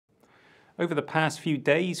Over the past few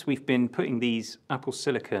days, we've been putting these Apple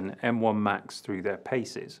Silicon M1 Macs through their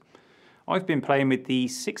paces. I've been playing with the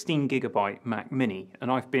 16GB Mac Mini, and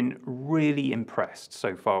I've been really impressed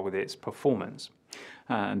so far with its performance.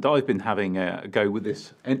 And I've been having a go with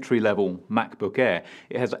this entry-level MacBook Air.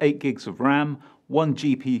 It has 8 gigs of RAM, 1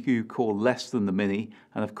 GPU core less than the Mini,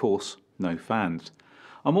 and of course, no fans.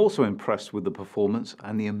 I'm also impressed with the performance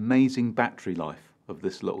and the amazing battery life of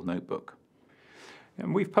this little notebook.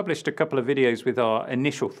 And we've published a couple of videos with our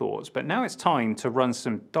initial thoughts, but now it's time to run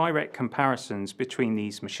some direct comparisons between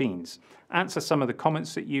these machines, answer some of the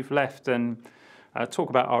comments that you've left, and talk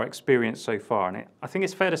about our experience so far. And I think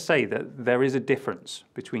it's fair to say that there is a difference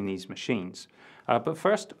between these machines. But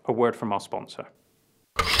first, a word from our sponsor.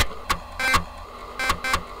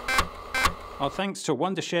 Our thanks to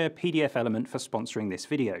Wondershare PDFelement for sponsoring this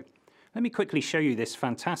video. Let me quickly show you this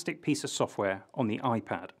fantastic piece of software on the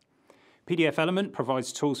iPad. PDFelement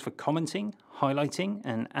provides tools for commenting, highlighting,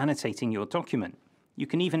 and annotating your document. You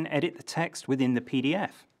can even edit the text within the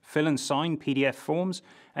PDF, fill and sign PDF forms,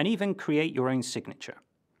 and even create your own signature.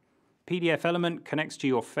 PDFelement connects to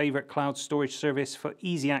your favorite cloud storage service for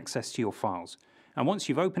easy access to your files. And once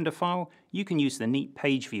you've opened a file, you can use the neat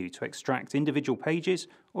page view to extract individual pages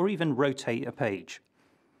or even rotate a page.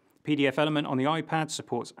 PDFelement on the iPad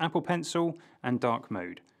supports Apple Pencil and dark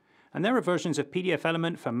mode. And there are versions of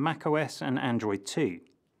PDFelement for macOS and Android too.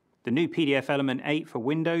 The new PDFelement 8 for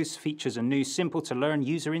Windows features a new simple-to-learn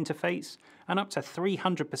user interface and up to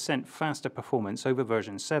 300% faster performance over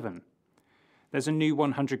version 7. There's a new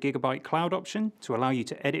 100GB cloud option to allow you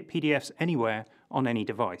to edit PDFs anywhere on any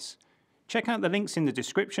device. Check out the links in the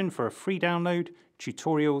description for a free download,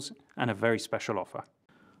 tutorials, and a very special offer.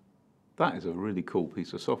 That is a really cool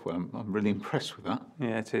piece of software. I'm really impressed with that.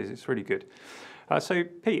 Yeah, it is. It's really good. So,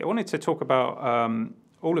 Pete, I wanted to talk about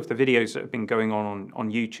all of the videos that have been going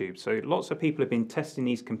on YouTube. So lots of people have been testing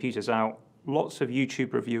these computers out. Lots of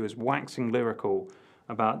YouTube reviewers waxing lyrical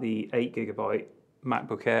about the 8GB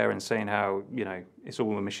MacBook Air and saying how, you know, it's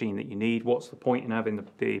all the machine that you need. What's the point in having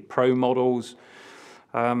the Pro models?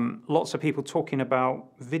 Lots of people talking about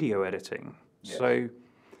video editing. Yes. So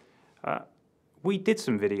we did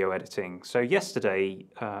some video editing. So yesterday,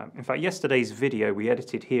 in fact, yesterday's video we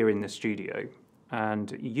edited here in the studio,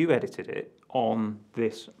 and you edited it on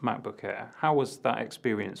this MacBook Air. How was that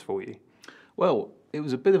experience for you? Well, it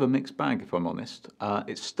was a bit of a mixed bag, if I'm honest.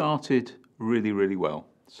 It started really, really well.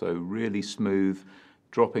 So really smooth,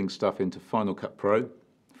 dropping stuff into Final Cut Pro,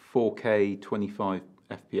 4K, 25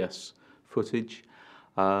 FPS footage.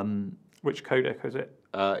 Which codec was it?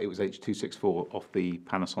 It was H.264 off the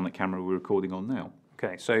Panasonic camera we're recording on now.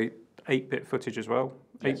 Okay, so 8-bit footage as well?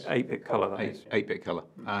 Yes. 8-bit colour, that is. 8-bit colour.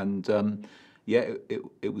 And yeah,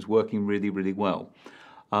 it was working really, really well.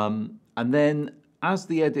 And then as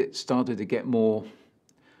the edit started to get more,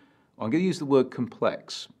 I'm going to use the word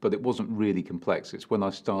complex, but it wasn't really complex. It's when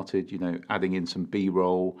I started, you know, adding in some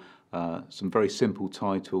B-roll, some very simple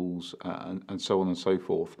titles, and so on and so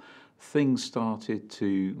forth. Things started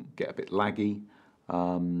to get a bit laggy.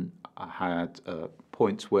 I had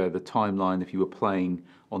points where the timeline, if you were playing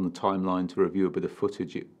on the timeline to review a bit of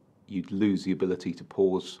footage, you'd lose the ability to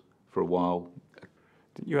pause for a while.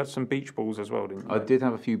 You had some beach balls as well, didn't you? I did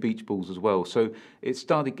have a few beach balls as well. So it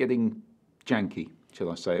started getting janky, shall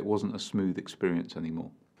I say. It wasn't a smooth experience anymore.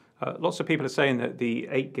 Lots of people are saying that the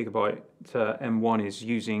 8GB M1 is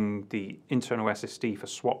using the internal SSD for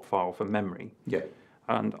swap file for memory. Yeah.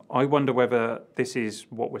 And I wonder whether this is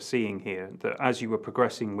what we're seeing here, that as you were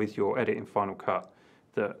progressing with your edit in Final Cut,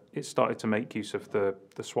 that it started to make use of the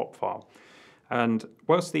swap file. And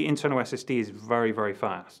whilst the internal SSD is very, very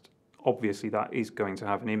fast, obviously that is going to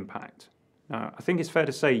have an impact. Now, I think it's fair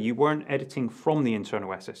to say you weren't editing from the internal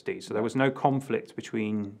SSD, so there was no conflict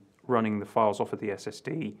between running the files off of the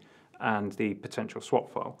SSD and the potential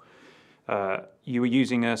swap file. You were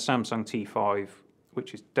using a Samsung T5,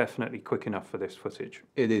 which is definitely quick enough for this footage.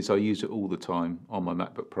 It is. I use it all the time on my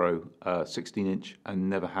MacBook Pro, 16-inch, and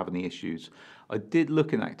never have any issues. I did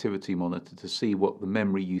look in Activity Monitor to see what the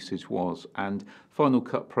memory usage was, and Final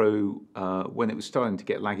Cut Pro, when it was starting to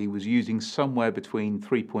get laggy, was using somewhere between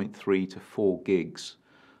 3.3 to 4 gigs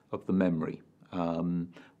of the memory,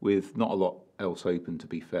 with not a lot else open, to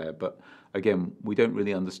be fair. But again, we don't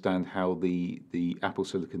really understand how the Apple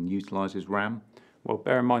Silicon utilizes RAM. Well,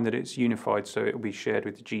 bear in mind that it's unified, so it'll be shared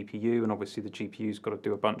with the GPU, and obviously the GPU's got to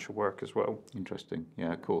do a bunch of work as well. Interesting,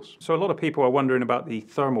 yeah, of course. So a lot of people are wondering about the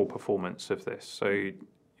thermal performance of this. So, you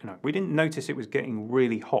know, we didn't notice it was getting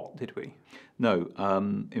really hot, did we? No,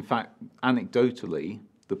 in fact, anecdotally,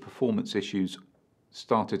 the performance issues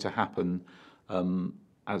started to happen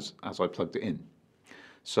as I plugged it in.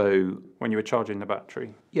 So when you were charging the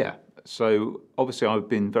battery? yeah, so obviously I've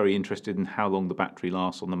been very interested in how long the battery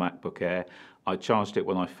lasts on the MacBook Air. I charged it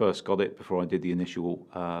when I first got it before I did the initial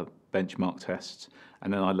benchmark tests,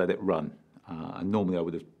 and then I let it run. And normally I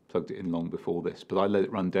would have plugged it in long before this, but I let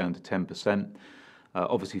it run down to 10%.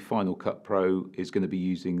 Obviously Final Cut Pro is going to be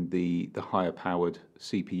using the higher powered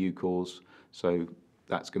CPU cores, so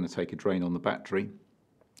that's going to take a drain on the battery.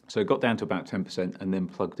 So it got down to about 10% and then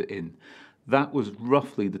plugged it in. That was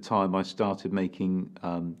roughly the time I started making,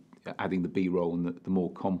 adding the B-roll and the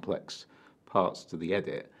more complex parts to the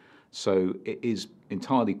edit. So it is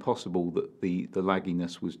entirely possible that the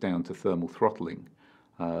lagginess was down to thermal throttling,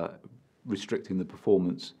 restricting the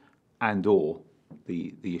performance and or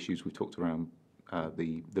the issues we talked around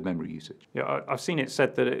the memory usage. Yeah, I've seen it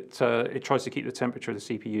said that it tries to keep the temperature of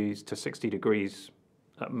the CPUs to 60 degrees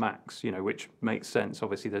at max, you know, which makes sense.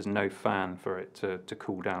 Obviously, there's no fan for it to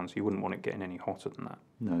cool down, so you wouldn't want it getting any hotter than that.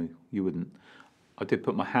 No, you wouldn't. I did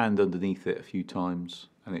put my hand underneath it a few times,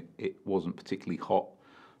 and it wasn't particularly hot.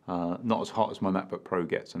 Not as hot as my MacBook Pro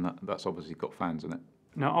gets, and that's obviously got fans in it.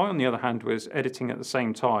 Now, I, on the other hand, was editing at the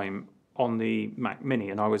same time on the Mac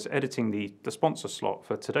Mini, and I was editing the sponsor slot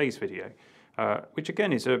for today's video, which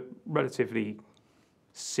again is a relatively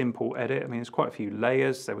simple edit. I mean, there's quite a few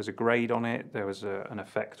layers. There was a grade on it. There was an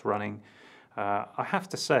effect running. I have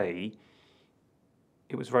to say,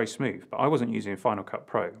 it was very smooth, but I wasn't using Final Cut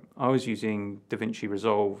Pro. I was using DaVinci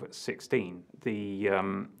Resolve 16.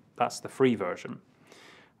 That's the free version.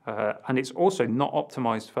 And it's also not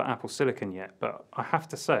optimized for Apple Silicon yet, but I have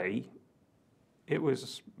to say, it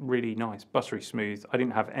was really nice, buttery smooth. I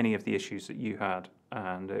didn't have any of the issues that you had,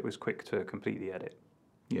 and it was quick to complete the edit.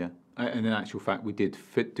 Yeah, and in actual fact, we did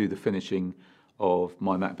do the finishing of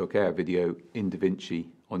my MacBook Air video in DaVinci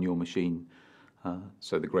on your machine.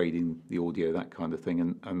 So the grading, the audio, that kind of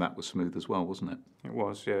thing, and that was smooth as well, wasn't it? It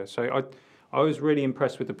was, yeah. So I was really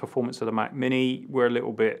impressed with the performance of the Mac Mini. We're a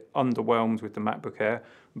little bit underwhelmed with the MacBook Air.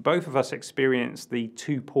 Both of us experienced the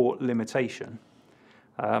 2-port limitation.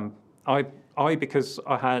 I because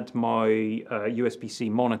I had my USB-C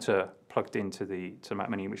monitor plugged into the Mac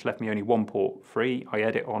Mini, which left me only 1 port free. I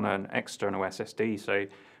edit on an external SSD, so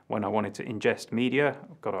when I wanted to ingest media,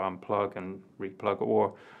 I've got to unplug and replug,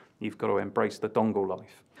 or you've got to embrace the dongle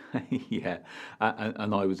life. Yeah,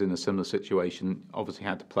 and I was in a similar situation. Obviously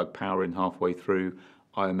had to plug power in halfway through.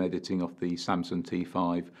 I am editing off the Samsung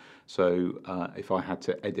T5, so if I had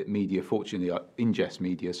to edit media, ingest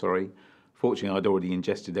media, fortunately I'd already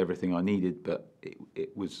ingested everything I needed, but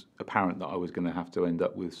it was apparent that I was going to have to end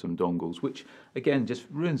up with some dongles, which again just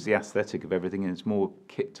ruins the aesthetic of everything, and it's more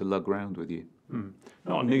kit to lug around with you.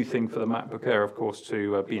 Not a new thing for the MacBook Air, of course,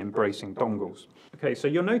 to be embracing dongles. Okay, so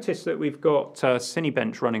you'll notice that we've got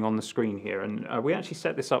Cinebench running on the screen here, and we actually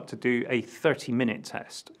set this up to do a 30-minute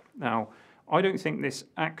test. Now, I don't think this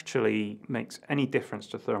actually makes any difference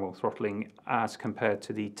to thermal throttling as compared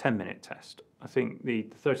to the 10-minute test. I think the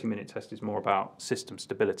 30-minute test is more about system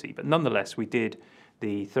stability, but nonetheless, we did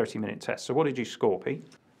the 30-minute test. So what did you score,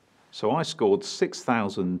 Pete? So I scored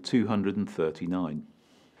 6,239.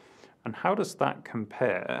 And how does that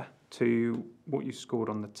compare to what you scored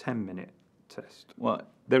on the 10-minute test? Well,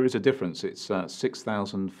 there is a difference. It's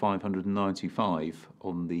 6,595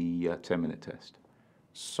 on the 10-minute test.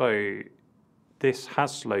 So this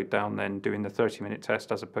has slowed down then doing the 30-minute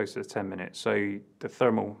test as opposed to the 10-minute. So the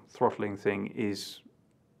thermal throttling thing is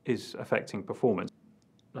affecting performance.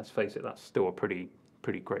 Let's face it, that's still a pretty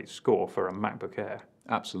great score for a MacBook Air.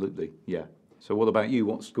 Absolutely, yeah. So what about you?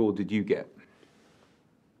 What score did you get?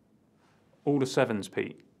 All the sevens,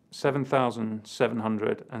 Pete.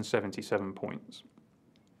 7,777 points.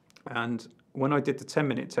 And when I did the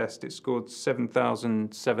 10-minute test, it scored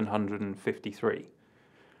 7,753.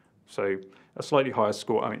 So a slightly higher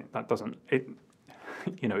score. I mean, that doesn't,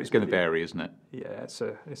 you know, it's going to vary, isn't it? Yeah, it's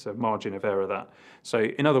a margin of error, that. So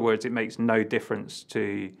in other words, it makes no difference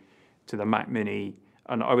to the Mac Mini,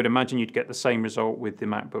 and I would imagine you'd get the same result with the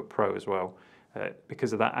MacBook Pro as well,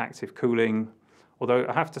 because of that active cooling. Although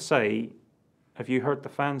I have to say, have you heard the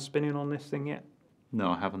fan spinning on this thing yet?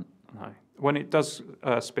 No, I haven't. No. When it does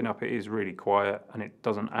spin up, it is really quiet, and it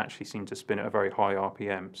doesn't actually seem to spin at a very high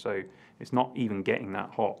RPM, so it's not even getting that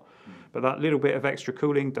hot. But that little bit of extra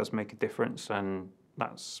cooling does make a difference, and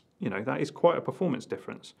that's, you know, that is quite a performance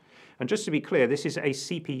difference. And just to be clear, this is a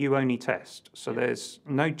CPU-only test, so there's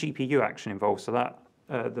no GPU action involved, so that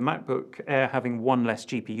the MacBook Air having 1 less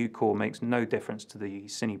GPU core makes no difference to the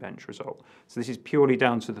Cinebench result. So this is purely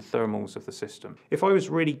down to the thermals of the system. If I was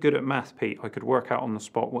really good at math, Pete, I could work out on the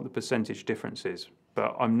spot what the percentage difference is,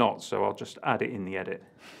 but I'm not, so I'll just add it in the edit.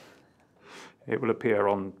 It will appear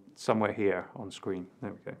on somewhere here on screen.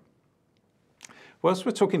 There we go. Whilst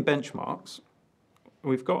we're talking benchmarks,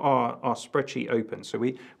 we've got our spreadsheet open. So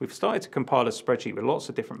we've started to compile a spreadsheet with lots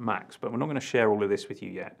of different Macs, but we're not going to share all of this with you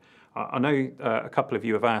yet. I know a couple of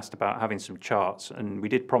you have asked about having some charts, and we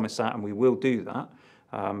did promise that, and we will do that.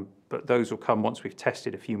 But those will come once we've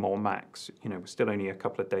tested a few more Macs. You know, we're still only a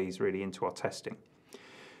couple of days really into our testing.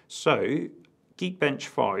 So Geekbench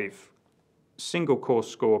 5, single core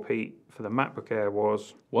score, Pete, for the MacBook Air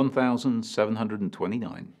was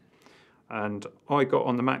 1,729. And I got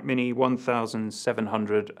on the Mac Mini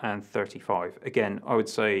 1,735. Again, I would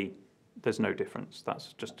say there's no difference.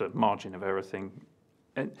 That's just a margin of error thing.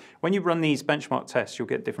 And when you run these benchmark tests, you'll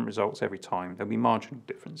get different results every time. There'll be marginal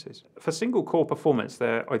differences. For single core performance,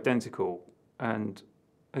 they're identical. And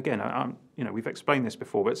again, you know, we've explained this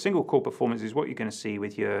before, but single core performance is what you're going to see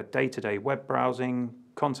with your day-to-day web browsing,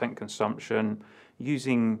 content consumption,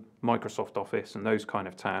 using Microsoft Office and those kind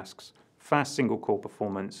of tasks. Fast single core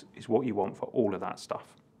performance is what you want for all of that stuff.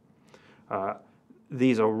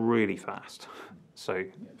 These are really fast. So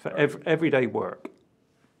for everyday work,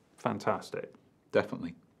 fantastic.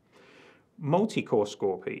 Definitely. Multi-core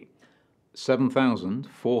score, Pete.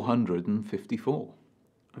 7,454.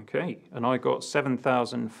 Okay, and I got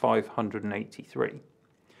 7,583.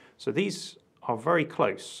 So these are very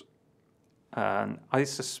close. And I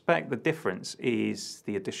suspect the difference is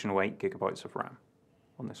the additional 8 gigabytes of RAM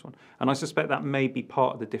on this one. And I suspect that may be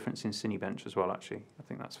part of the difference in Cinebench as well, actually. I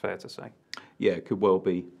think that's fair to say. Yeah, it could well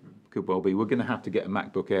be. Could well be. We're going to have to get a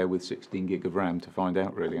MacBook Air with 16 gig of RAM to find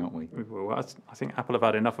out, really, aren't we? Well, I think Apple have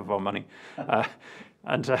had enough of our money.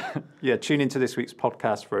 Yeah, tune into this week's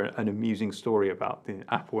podcast for an amusing story about the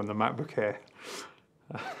Apple and the MacBook Air.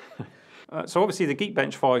 So obviously the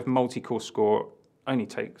Geekbench 5 multi-core score only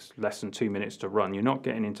takes less than 2 minutes to run. You're not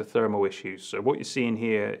getting into thermal issues. So what you're seeing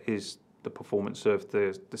here is the performance of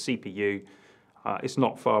the CPU. It's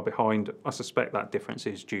not far behind. I suspect that difference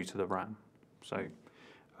is due to the RAM. So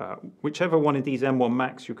whichever one of these M1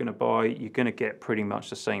 Macs you're going to buy, you're going to get pretty much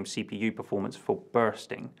the same CPU performance for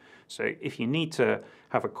bursting. So if you need to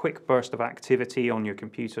have a quick burst of activity on your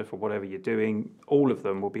computer for whatever you're doing, all of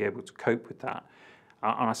them will be able to cope with that.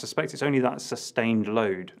 And I suspect it's only that sustained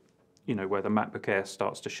load, you know, where the MacBook Air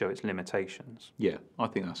starts to show its limitations. Yeah, I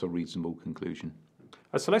think that's a reasonable conclusion.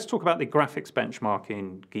 So let's talk about the graphics benchmark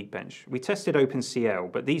in Geekbench. We tested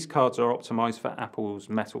OpenCL, but these cards are optimized for Apple's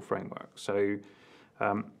Metal framework. So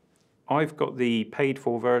I've got the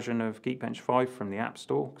paid-for version of Geekbench 5 from the App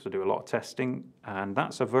Store because I do a lot of testing, and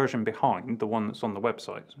that's a version behind the one that's on the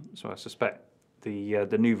website. So I suspect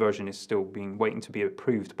the new version is still waiting to be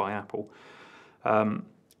approved by Apple.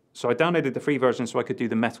 So I downloaded the free version so I could do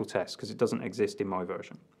the Metal test because it doesn't exist in my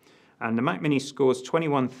version. And the Mac Mini scores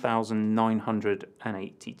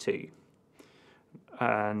 21,982.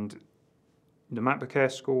 And the MacBook Air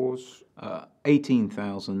scores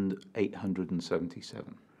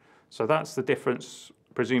 18,877. So that's the difference,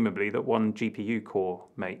 presumably, that one GPU core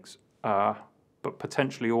makes. But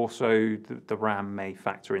potentially also the RAM may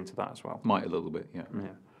factor into that as well. Might a little bit, yeah.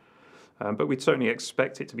 But we'd certainly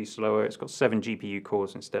expect it to be slower. It's got 7 GPU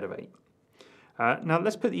cores instead of 8. Now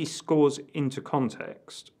let's put these scores into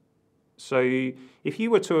context. So if you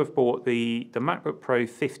were to have bought the MacBook Pro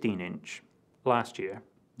 15-inch last year,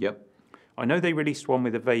 Yep. I know they released one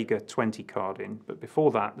with a Vega 20 card in, but before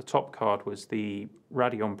that, the top card was the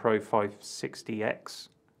Radeon Pro 560X.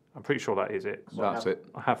 I'm pretty sure that is it. That's it.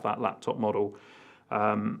 I have that laptop model.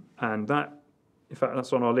 And that, in fact,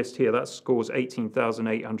 that's on our list here. That scores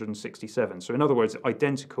 18,867. So in other words,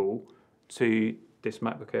 identical to this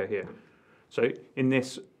MacBook Air here. So in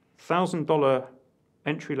this $1,000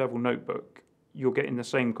 entry-level notebook, you're getting the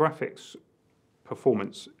same graphics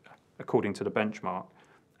performance, according to the benchmark,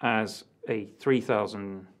 as a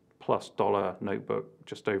 $3,000+ notebook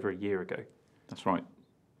just over a year ago. That's right.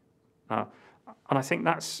 And I think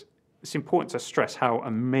it's important to stress how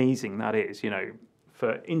amazing that is, you know,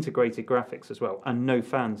 for integrated graphics as well, and no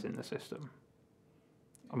fans in the system.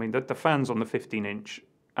 I mean, the fans on the 15-inch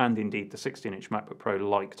and indeed the 16-inch MacBook Pro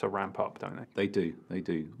like to ramp up, don't they? They do, they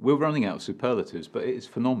do. We're running out of superlatives, but it is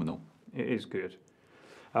phenomenal. It is good.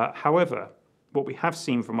 However, what we have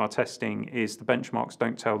seen from our testing is the benchmarks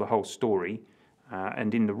don't tell the whole story.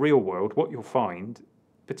 And in the real world, what you'll find,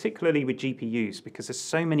 particularly with GPUs, because there's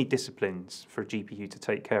so many disciplines for a GPU to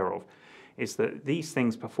take care of, is that these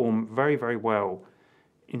things perform very, very well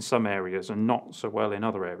in some areas and not so well in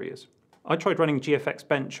other areas. I tried running GFX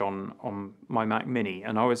Bench on my Mac Mini,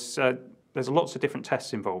 and there's lots of different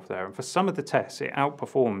tests involved there. And for some of the tests, it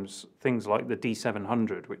outperforms things like the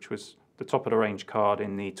D700, which was the top of the range card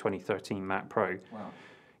in the 2013 Mac Pro. Wow.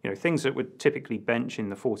 things that would typically bench in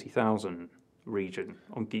the 40,000 region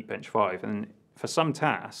on Geekbench 5, and for some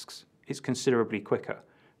tasks it's considerably quicker,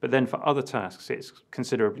 but then for other tasks it's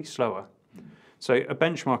considerably slower. So a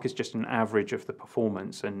benchmark is just an average of the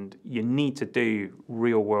performance, and you need to do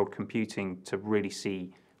real-world computing to really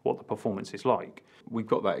see what the performance is like. We've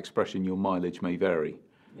got that expression, your mileage may vary.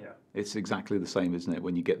 Yeah. It's exactly the same, isn't it,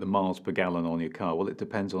 when you get the miles per gallon on your car? Well, it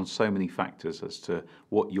depends on so many factors as to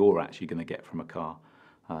what you're actually going to get from a car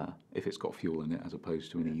if it's got fuel in it as opposed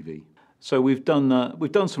to an EV. So we've done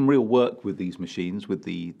some real work with these machines, with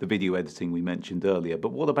the video editing we mentioned earlier,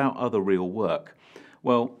 but what about other real work?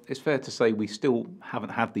 Well, it's fair to say we still haven't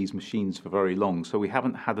had these machines for very long, so we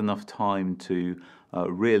haven't had enough time to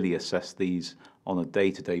really assess these on a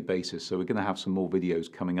day-to-day basis, so we're going to have some more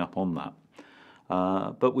videos coming up on that.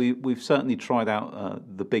 But we've certainly tried out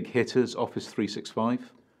the big hitters, Office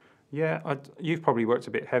 365. Yeah, you've probably worked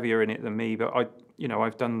a bit heavier in it than me, but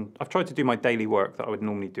I've tried to do my daily work that I would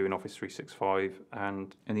normally do in Office 365,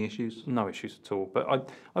 and any issues? No issues at all.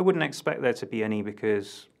 But I wouldn't expect there to be any,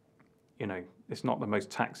 because it's not the most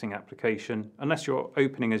taxing application unless you're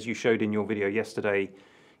opening, as you showed in your video yesterday,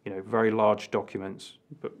 very large documents.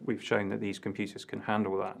 But we've shown that these computers can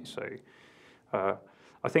handle that. So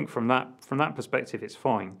I think from that perspective, it's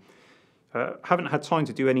fine. Haven't had time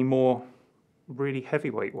to do any more really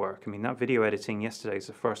heavyweight work. I mean, that video editing yesterday is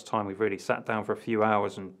the first time we've really sat down for a few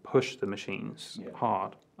hours and pushed the machines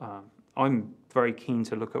hard. I'm very keen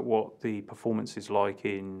to look at what the performance is like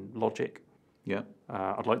in Logic. Yeah.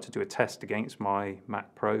 I'd like to do a test against my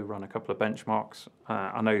Mac Pro, run a couple of benchmarks.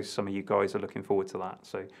 I know some of you guys are looking forward to that,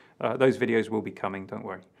 so those videos will be coming, don't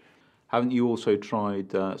worry. Haven't you also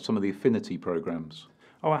tried some of the Affinity programs?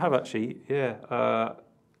 Oh, I have actually, yeah.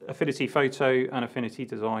 Affinity Photo and Affinity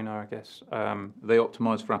Designer, I guess. Are they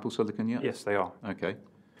optimised for Apple Silicon yet? Yes, they are. Okay.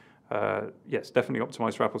 Yes, definitely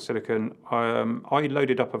optimised for Apple Silicon. I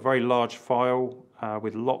loaded up a very large file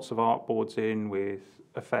with lots of artboards in, with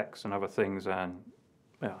effects and other things, and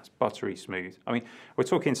yeah, it's buttery smooth. I mean, we're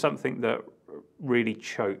talking something that really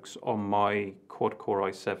chokes on my quad-core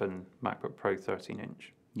i7 MacBook Pro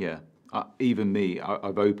 13-inch. Yeah, even me,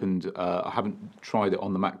 I've opened, I haven't tried it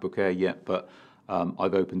on the MacBook Air yet, but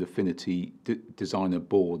I've opened Affinity Designer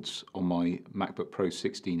boards on my MacBook Pro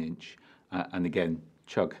 16-inch, and again,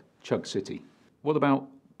 chug city. What about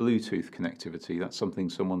Bluetooth connectivity? That's something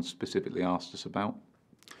someone specifically asked us about.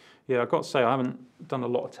 Yeah, I've got to say, I haven't done a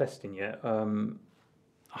lot of testing yet.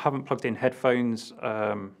 I haven't plugged in headphones.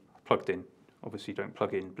 Plugged in. Obviously, you don't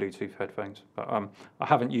plug in Bluetooth headphones. But I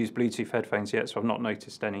haven't used Bluetooth headphones yet, so I've not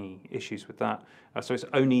noticed any issues with that. So it's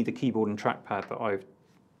only the keyboard and trackpad that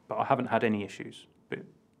but I haven't had any issues. But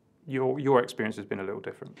your experience has been a little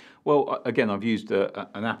different. Well, again, I've used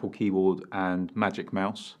an Apple keyboard and Magic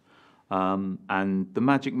Mouse. And the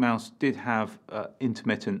Magic Mouse did have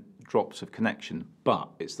intermittent drops of connection, but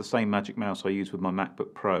it's the same Magic Mouse I use with my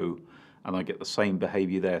MacBook Pro, and I get the same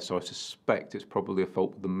behaviour there, so I suspect it's probably a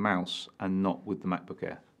fault with the mouse and not with the MacBook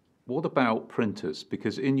Air. What about printers?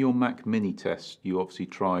 Because in your Mac Mini test, you obviously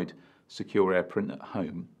tried Secure AirPrint at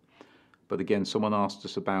home, but again, someone asked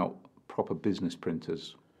us about proper business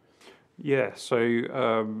printers. Yeah, so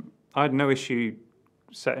I had no issue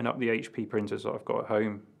setting up the HP printers that I've got at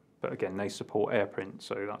home, but again, they support AirPrint,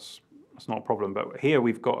 so that's not a problem. But here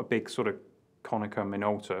we've got a big sort of Konica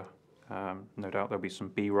Minolta. No doubt there'll be some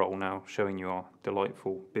B-roll now showing you our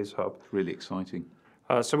delightful BizHub. Really exciting.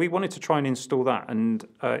 So we wanted to try and install that, and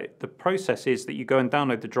the process is that you go and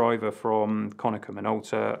download the driver from Konica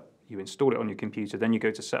Minolta, you install it on your computer, then you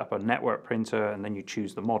go to set up a network printer, and then you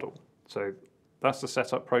choose the model. So that's the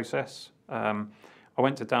setup process. I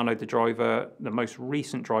went to download the driver. The most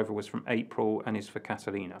recent driver was from April and is for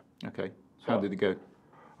Catalina. Okay. How did it go?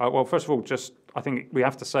 Well, first of all, I think we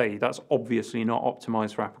have to say that's obviously not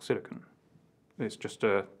optimized for Apple Silicon. It's just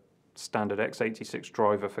a standard x86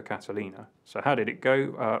 driver for Catalina. So how did it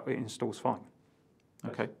go? It installs fine.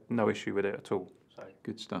 Okay. No issue with it at all. So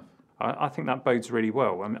good stuff. I think that bodes really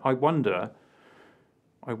well. I mean, I wonder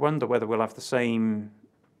whether we'll have the same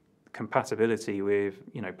compatibility with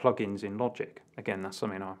plugins in Logic. Again, that's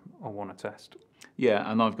something I want to test. Yeah,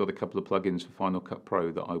 and I've got a couple of plugins for Final Cut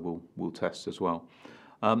Pro that I will test as well.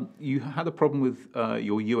 You had a problem with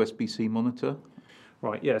your USB-C monitor?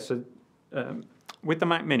 Right, yeah, so with the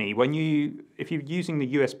Mac Mini, if you're using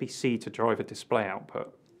the USB-C to drive a display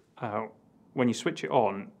output, when you switch it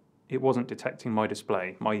on, it wasn't detecting my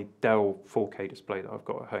display, my Dell 4K display that I've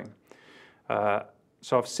got at home.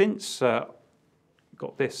 So I've since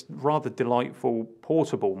got this rather delightful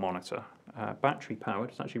portable monitor, battery powered.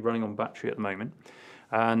 It's actually running on battery at the moment.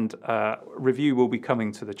 and review will be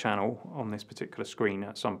coming to the channel on this particular screen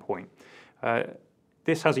at some point.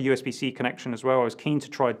 This has a USB-C connection as well. I was keen to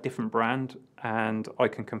try a different brand, and I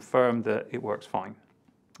can confirm that it works fine.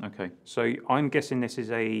 Okay. So I'm guessing this is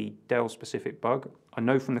a Dell-specific bug. I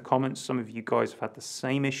know from the comments some of you guys have had the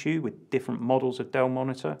same issue with different models of Dell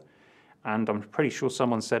monitor, and I'm pretty sure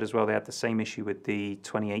someone said as well they had the same issue with the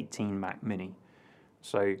 2018 Mac Mini.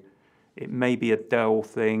 So it may be a Dell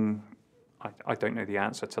thing. I don't know the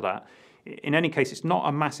answer to that. In any case, it's not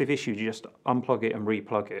a massive issue. You just unplug it and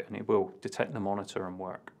replug it, and it will detect the monitor and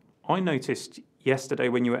work. I noticed yesterday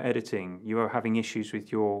when you were editing, you were having issues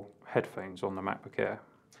with your headphones on the MacBook Air.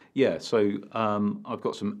 Yeah, so I've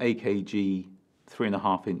got some AKG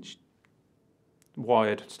 3.5-inch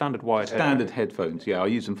standard headphones. Yeah, I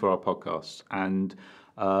use them for our podcasts, and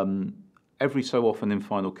every so often in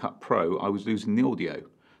Final Cut Pro, I was losing the audio.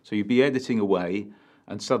 So you'd be editing away,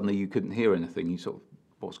 and suddenly you couldn't hear anything. You sort of,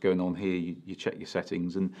 what's going on here? You check your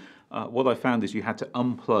settings, and what I found is you had to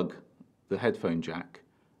unplug the headphone jack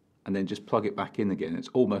and then just plug it back in again. It's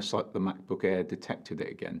almost like the MacBook Air detected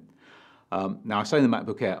it again. Now, I say the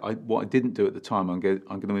MacBook Air, what I didn't do at the time, I'm going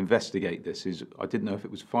to investigate this, is I didn't know if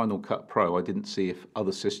it was Final Cut Pro. I didn't see if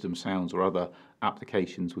other system sounds or other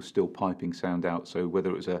applications were still piping sound out. So whether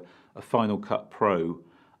it was a Final Cut Pro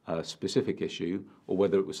specific issue or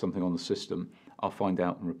whether it was something on the system, I'll find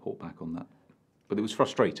out and report back on that. But it was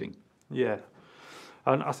frustrating. Yeah.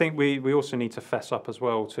 And I think we also need to fess up as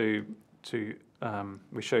well to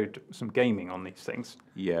we showed some gaming on these things.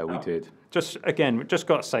 Yeah, we did. Just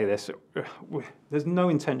got to say this. There's no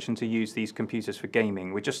intention to use these computers for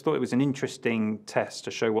gaming. We just thought it was an interesting test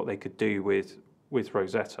to show what they could do with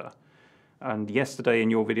Rosetta. And yesterday in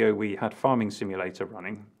your video, we had Farming Simulator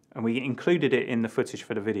running, and we included it in the footage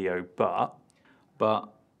for the video, but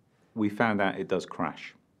we found out it does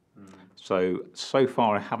crash. So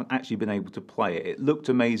far I haven't actually been able to play it. It looked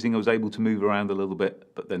amazing. I was able to move around a little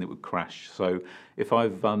bit, but then it would crash. So if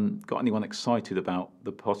I've got anyone excited about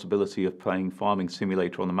the possibility of playing Farming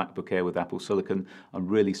Simulator on the MacBook Air with Apple Silicon, I'm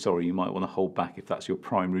really sorry. You might want to hold back if that's your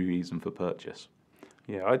primary reason for purchase.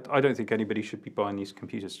 Yeah, I don't think anybody should be buying these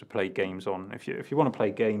computers to play games on. If you want to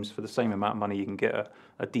play games for the same amount of money, you can get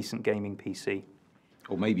a decent gaming PC.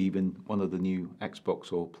 Or maybe even one of the new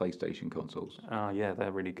Xbox or PlayStation consoles. Yeah,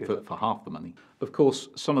 they're really good. For half the money. Of course,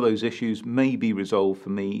 some of those issues may be resolved for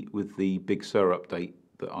me with the Big Sur update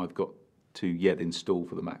that I've got to yet install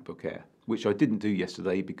for the MacBook Air, which I didn't do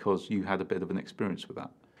yesterday because you had a bit of an experience with that.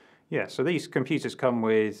 Yeah, so these computers come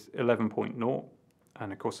with 11.0,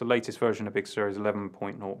 and of course the latest version of Big Sur is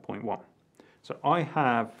 11.0.1. So I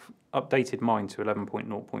have updated mine to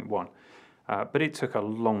 11.0.1, but it took a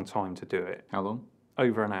long time to do it. How long?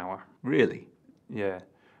 Over an hour. Really? Yeah.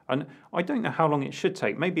 And I don't know how long it should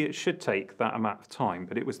take. Maybe it should take that amount of time,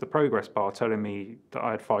 but it was the progress bar telling me that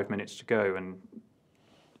I had 5 minutes to go, and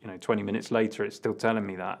 20 minutes later it's still telling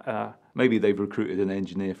me that. Maybe they've recruited an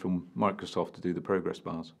engineer from Microsoft to do the progress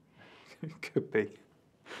bars. Could be.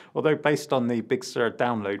 Although based on the Big Sur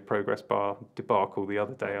download progress bar debacle the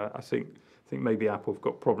other day, I think maybe Apple have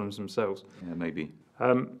got problems themselves. Yeah, maybe.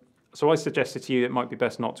 So I suggested to you it might be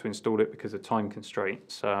best not to install it because of time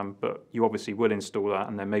constraints, but you obviously will install that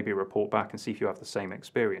and then maybe report back and see if you have the same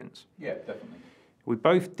experience. Yeah, definitely. We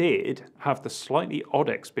both did have the slightly odd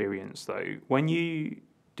experience though. When you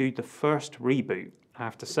do the first reboot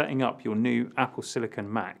after setting up your new Apple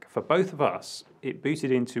Silicon Mac, for both of us, it booted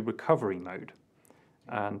into recovery mode.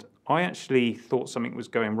 And I actually thought something was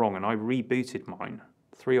going wrong, and I rebooted mine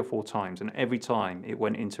 3 or 4 times, and every time it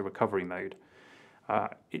went into recovery mode.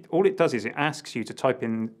 All it does is it asks you to type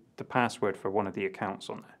in the password for one of the accounts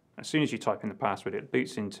on there. As soon as you type in the password, it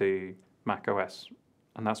boots into Mac OS,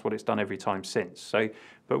 and that's what it's done every time since.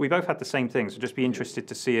 But we both had the same thing, so just be interested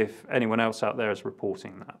to see if anyone else out there is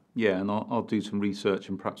reporting that. Yeah, and I'll do some research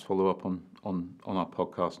and perhaps follow up on our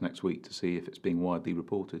podcast next week to see if it's being widely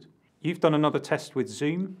reported. You've done another test with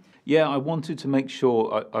Zoom? Yeah, I wanted to make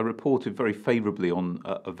sure I reported very favourably on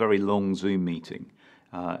a very long Zoom meeting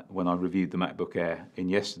when I reviewed the MacBook Air in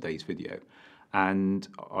yesterday's video. And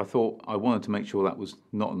I thought I wanted to make sure that was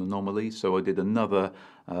not an anomaly, so I did another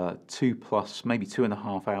 2+, maybe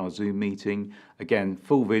 2.5 hour Zoom meeting. Again,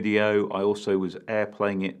 full video. I also was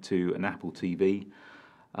airplaying it to an Apple TV,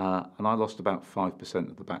 and I lost about 5%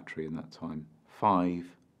 of the battery in that time. 5%.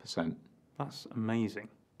 That's amazing.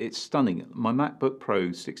 It's stunning. My MacBook Pro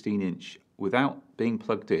 16-inch, without being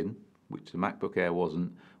plugged in, which the MacBook Air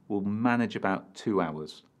wasn't, will manage about 2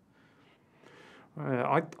 hours.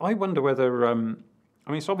 I wonder whether, I mean,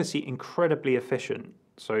 it's obviously incredibly efficient.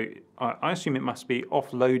 So I assume it must be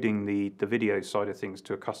offloading the video side of things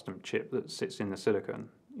to a custom chip that sits in the silicon.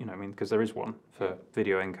 You know, I mean, because there is one for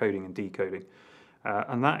video encoding and decoding.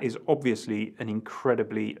 And that is obviously an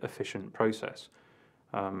incredibly efficient process.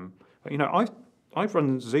 But, you know, I've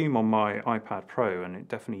run Zoom on my iPad Pro, and it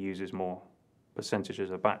definitely uses more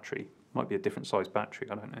percentages of battery. Might be a different size battery,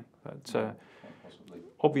 I don't know. But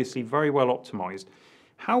obviously very well optimized.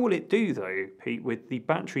 How will it do, though, Pete, with the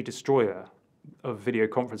battery destroyer of video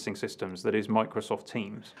conferencing systems that is Microsoft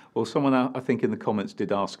Teams? Well, someone I think in the comments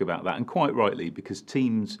did ask about that, and quite rightly, because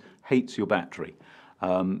Teams hates your battery.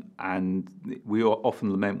 And we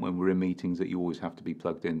often lament when we're in meetings that you always have to be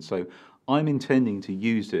plugged in. So I'm intending to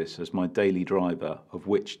use this as my daily driver, of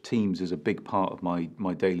which Teams is a big part of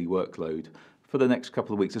my daily workload for the next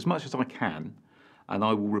couple of weeks, as much as I can. And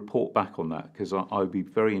I will report back on that, because I would be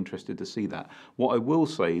very interested to see that. What I will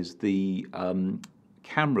say is the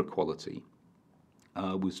camera quality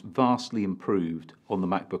was vastly improved on the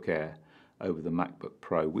MacBook Air over the MacBook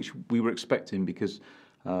Pro, which we were expecting, because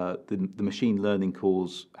the machine learning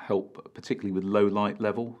cores help, particularly with low light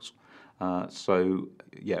levels. So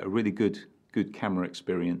yeah, a really good camera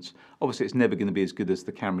experience. Obviously, it's never going to be as good as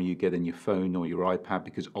the camera you get in your phone or your iPad,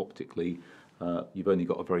 because optically you've only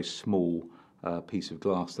got a very small piece of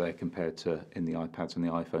glass there compared to in the iPads and the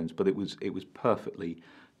iPhones. But it was perfectly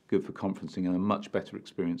good for conferencing, and a much better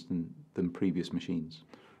experience than previous machines.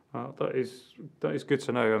 That is good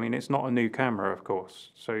to know. I mean, it's not a new camera, of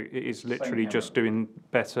course, so it is literally just doing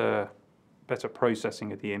better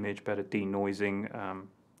processing of the image, better denoising,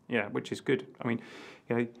 yeah, which is good. I mean,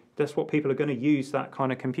 you know, that's what people are going to use that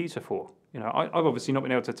kind of computer for. You know, I've obviously not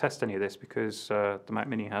been able to test any of this because the Mac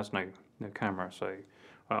Mini has no camera, so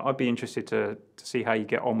I'd be interested to see how you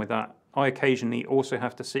get on with that. I occasionally also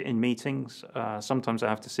have to sit in meetings. Sometimes I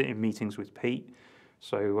have to sit in meetings with Pete,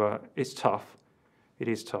 so it's tough. It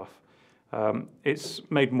is tough. It's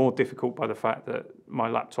made more difficult by the fact that my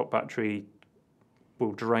laptop battery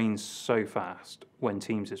will drain so fast when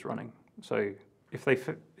Teams is running. So if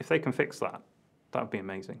they can fix that, that would be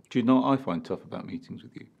amazing. Do you know what I find tough about meetings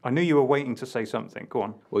with you? I knew you were waiting to say something. Go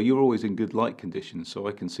on. Well, you're always in good light conditions, so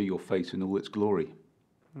I can see your face in all its glory.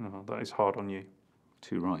 Oh, that is hard on you.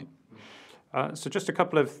 Too right. So just a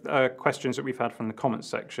couple of questions that we've had from the comments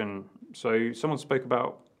section. So someone spoke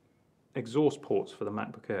about exhaust ports for the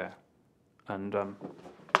MacBook Air, and I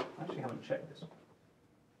actually haven't checked this.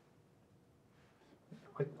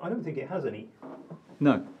 I don't think it has any.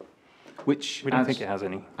 No. Which, we don't think it has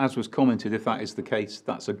any. As was commented, if that is the case,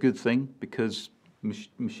 that's a good thing, because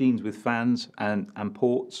machines with fans and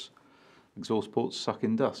ports, exhaust ports, suck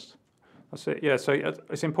in dust. That's it, yeah, so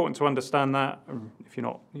it's important to understand that if you're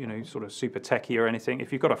not, you know, sort of super techie or anything.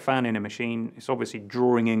 If you've got a fan in a machine, it's obviously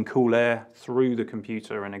drawing in cool air through the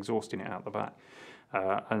computer and exhausting it out the back.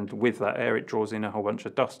 And with that air, it draws in a whole bunch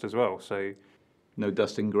of dust as well. So no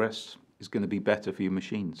dust ingress is going to be better for your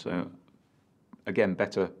machine. So again,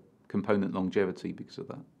 better component longevity because of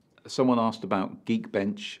that. Someone asked about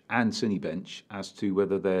Geekbench and Cinebench as to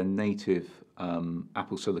whether they're native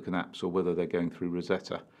Apple Silicon apps or whether they're going through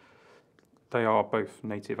Rosetta. They are both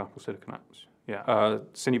native Apple Silicon apps. Yeah,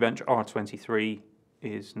 Cinebench R23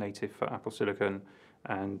 is native for Apple Silicon,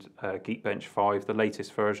 and Geekbench 5, the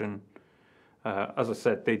latest version. As I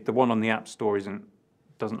said, the one on the App Store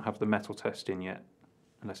doesn't have the metal test in yet,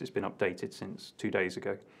 unless it's been updated since 2 days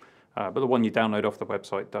ago. But the one you download off the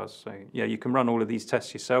website does. So yeah, you can run all of these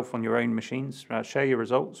tests yourself on your own machines. Share your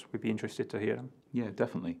results. We'd be interested to hear them. Yeah,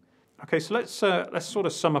 definitely. Okay, so let's sort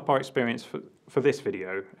of sum up our experience for this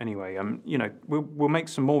video. Anyway, you know, we'll make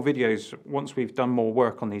some more videos once we've done more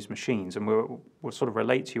work on these machines, and we'll sort of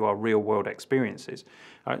relate to you our real-world experiences.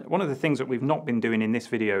 One of the things that we've not been doing in this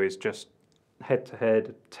video is just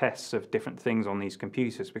head-to-head tests of different things on these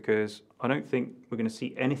computers, because I don't think we're going to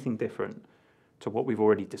see anything different to what we've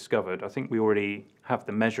already discovered. I think we already have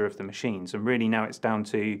the measure of the machines, and really now it's down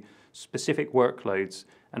to specific workloads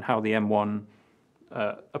and how the M1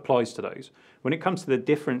 applies to those. When it comes to the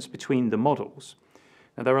difference between the models,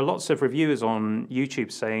 now there are lots of reviewers on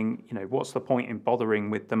YouTube saying, you know, what's the point in bothering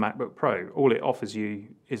with the MacBook Pro? All it offers you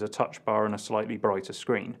is a touch bar and a slightly brighter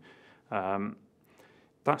screen.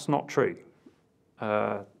 That's not true.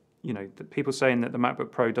 You know, the people saying that the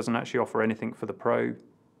MacBook Pro doesn't actually offer anything for the Pro,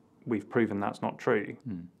 we've proven that's not true.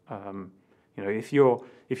 You know, if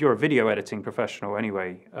you're a video editing professional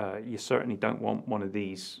anyway, you certainly don't want one of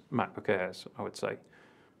these MacBook Airs, I would say.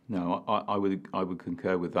 No, I would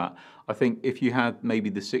concur with that. I think if you had maybe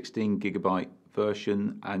the 16GB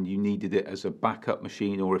version and you needed it as a backup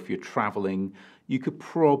machine, or if you're traveling, you could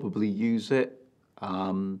probably use it.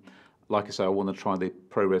 like I say, I want to try the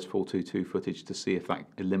ProRes 422 footage to see if that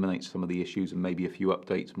eliminates some of the issues, and maybe a few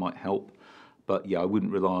updates might help. But yeah, I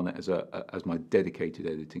wouldn't rely on it as my dedicated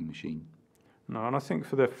editing machine. No, and I think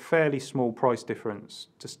for the fairly small price difference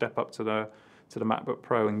to step up to the MacBook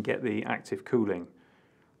Pro and get the active cooling,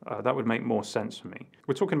 that would make more sense for me.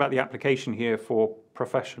 We're talking about the application here for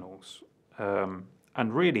professionals, and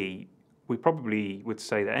really, we probably would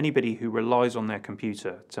say that anybody who relies on their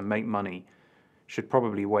computer to make money should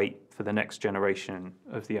probably wait for the next generation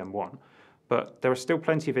of the M1. But there are still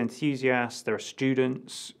plenty of enthusiasts, there are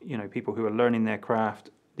students, you know, people who are learning their craft.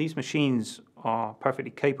 These machines are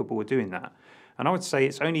perfectly capable of doing that. And I would say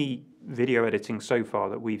it's only video editing so far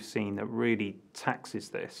that we've seen that really taxes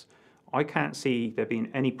this. I can't see there being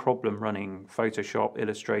any problem running Photoshop,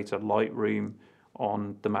 Illustrator, Lightroom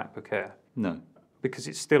on the MacBook Air. No. Because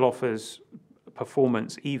it still offers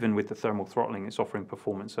performance, even with the thermal throttling, it's offering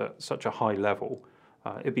performance at such a high level.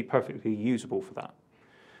 It'd be perfectly usable for that.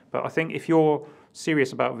 But I think if you're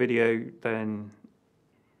serious about video, then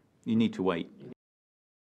you need to wait.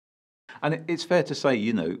 And it's fair to say,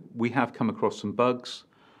 you know, we have come across some bugs.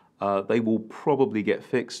 They will probably get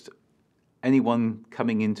fixed. Anyone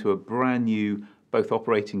coming into a brand new both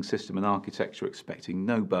operating system and architecture expecting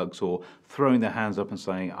no bugs, or throwing their hands up and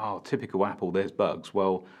saying, oh, typical Apple, there's bugs.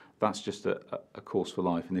 Well, that's just a course for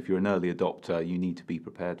life. And if you're an early adopter, you need to be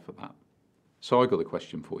prepared for that. So I got a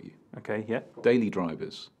question for you. Okay, yeah. Daily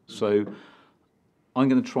drivers. So I'm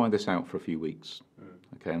going to try this out for a few weeks.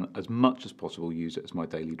 Okay, and as much as possible use it as my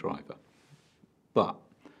daily driver. But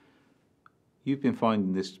you've been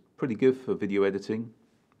finding this pretty good for video editing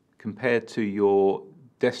compared to your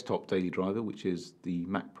desktop daily driver, which is the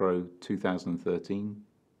Mac Pro 2013.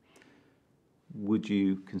 Would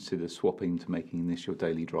you consider swapping to making this your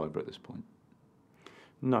daily driver at this point?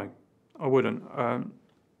 No, I wouldn't.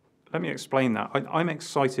 Let me explain that. I'm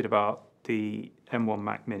excited about the M1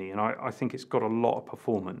 Mac Mini, and I think it's got a lot of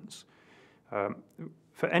performance.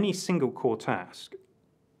 For any single core task,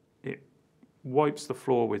 it wipes the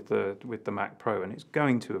floor with the Mac Pro, and it's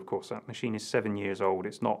going to, of course. That machine is 7 years old.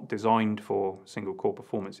 It's not designed for single core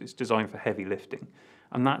performance. It's designed for heavy lifting,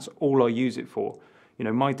 and that's all I use it for. You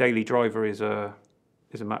know, my daily driver is a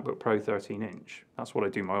MacBook Pro 13-inch. That's what I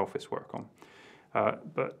do my office work on.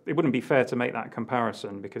 But it wouldn't be fair to make that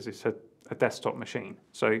comparison because it's a desktop machine.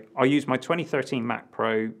 So I use my 2013 Mac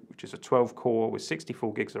Pro, which is a 12-core with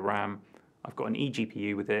 64 gigs of RAM. I've got an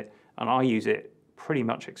eGPU with it, and I use it pretty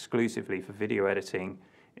much exclusively for video editing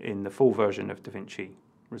in the full version of DaVinci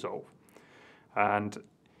Resolve. And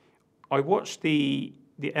I watched the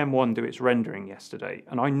M1 do its rendering yesterday,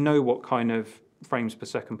 and I know what kind of frames per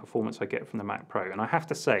second performance I get from the Mac Pro. And I have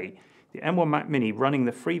to say, the M1 Mac Mini running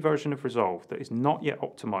the free version of Resolve that is not yet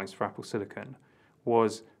optimized for Apple Silicon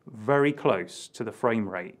was very close to the frame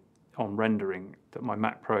rate on rendering that my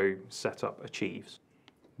Mac Pro setup achieves.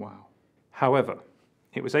 Wow. However,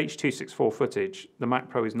 it was H.264 footage. The Mac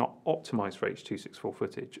Pro is not optimized for H.264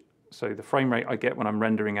 footage. So the frame rate I get when I'm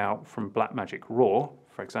rendering out from Blackmagic RAW,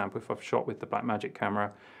 for example, if I've shot with the Blackmagic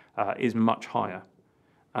camera, is much higher.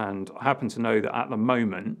 And I happen to know that at the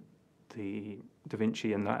moment, the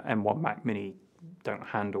DaVinci and the M1 Mac Mini don't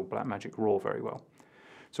handle Blackmagic RAW very well.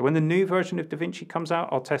 So when the new version of DaVinci comes out,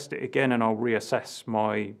 I'll test it again and I'll reassess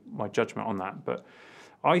my judgment on that. But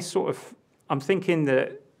I'm thinking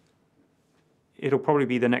that it'll probably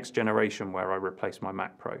be the next generation where I replace my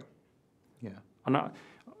Mac Pro. Yeah. And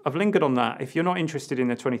I've lingered on that. If you're not interested in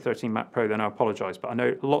the 2013 Mac Pro, then I apologize. But I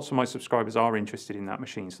know lots of my subscribers are interested in that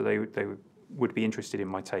machine, so they would be interested in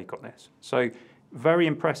my take on this. So very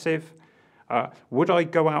impressive. Would I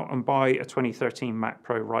go out and buy a 2013 Mac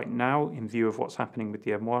Pro right now in view of what's happening with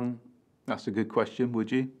the M1? That's a good question,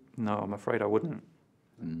 would you? No, I'm afraid I wouldn't.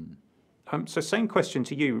 So same question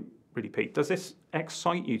to you, really, Pete. Does this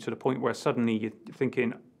excite you to the point where suddenly you're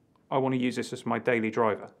thinking, I want to use this as my daily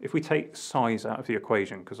driver? If we take size out of the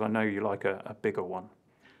equation, because I know you like a bigger one.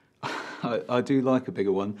 I do like a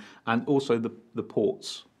bigger one, and also the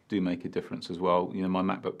ports do make a difference as well. You know, my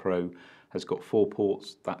MacBook Pro has got 4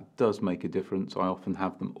 ports. That does make a difference. I often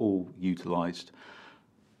have them all utilized.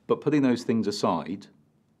 But putting those things aside,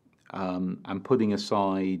 and putting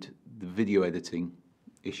aside the video editing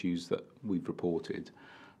issues that we've reported,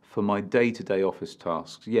 for my day-to-day office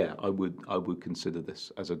tasks, yeah, I would consider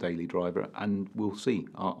this as a daily driver, and we'll see.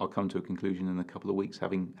 I'll come to a conclusion in a couple of weeks,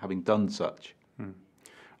 having done such.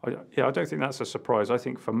 Yeah, I don't think that's a surprise. I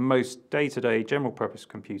think for most day-to-day general-purpose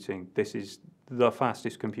computing, this is the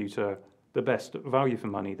fastest computer, the best value for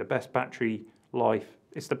money, the best battery life.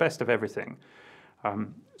 It's the best of everything.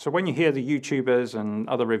 So when you hear the YouTubers and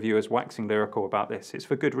other reviewers waxing lyrical about this, it's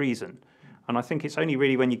for good reason. And I think it's only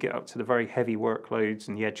really when you get up to the very heavy workloads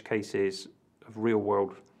and the edge cases of real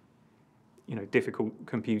world, difficult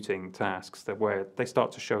computing tasks where they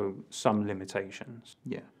start to show some limitations.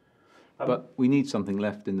 Yeah. But we need something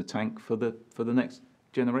left in the tank for the next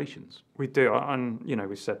generations. We do, and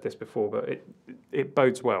we've said this before, but it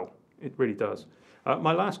bodes well. It really does.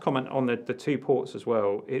 My last comment on the 2 ports as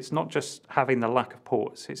well, it's not just having the lack of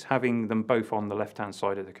ports, it's having them both on the left-hand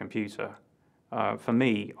side of the computer. For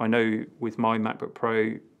me, I know with my MacBook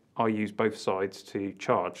Pro, I use both sides to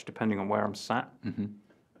charge, depending on where I'm sat. Mm-hmm.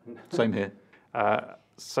 Same here.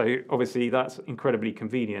 So obviously that's incredibly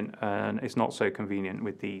convenient, and it's not so convenient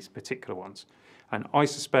with these particular ones. And I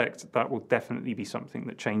suspect that will definitely be something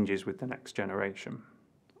that changes with the next generation.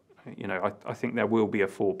 I think there will be a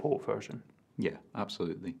 4-port version. Yeah,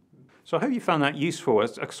 absolutely. So I hope you found that useful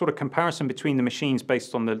as a sort of comparison between the machines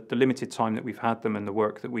based on the limited time that we've had them and the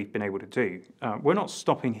work that we've been able to do. We're not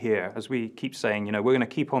stopping here, as we keep saying, we're going to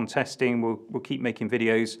keep on testing, we'll keep making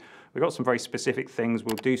videos. We've got some very specific things.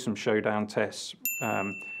 We'll do some showdown tests,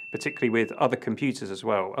 particularly with other computers as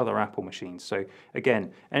well, other Apple machines. So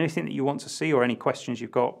again, anything that you want to see or any questions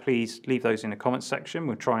you've got, please leave those in the comments section.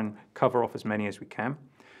 We'll try and cover off as many as we can.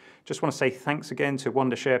 Just want to say thanks again to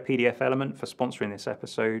Wondershare PDFelement for sponsoring this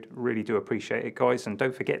episode. Really do appreciate it, guys. And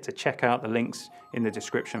don't forget to check out the links in the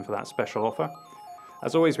description for that special offer.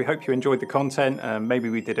 As always, we hope you enjoyed the content.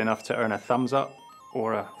 Maybe we did enough to earn a thumbs up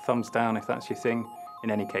or a thumbs down if that's your thing.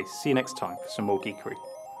 In any case, see you next time for some more geekery.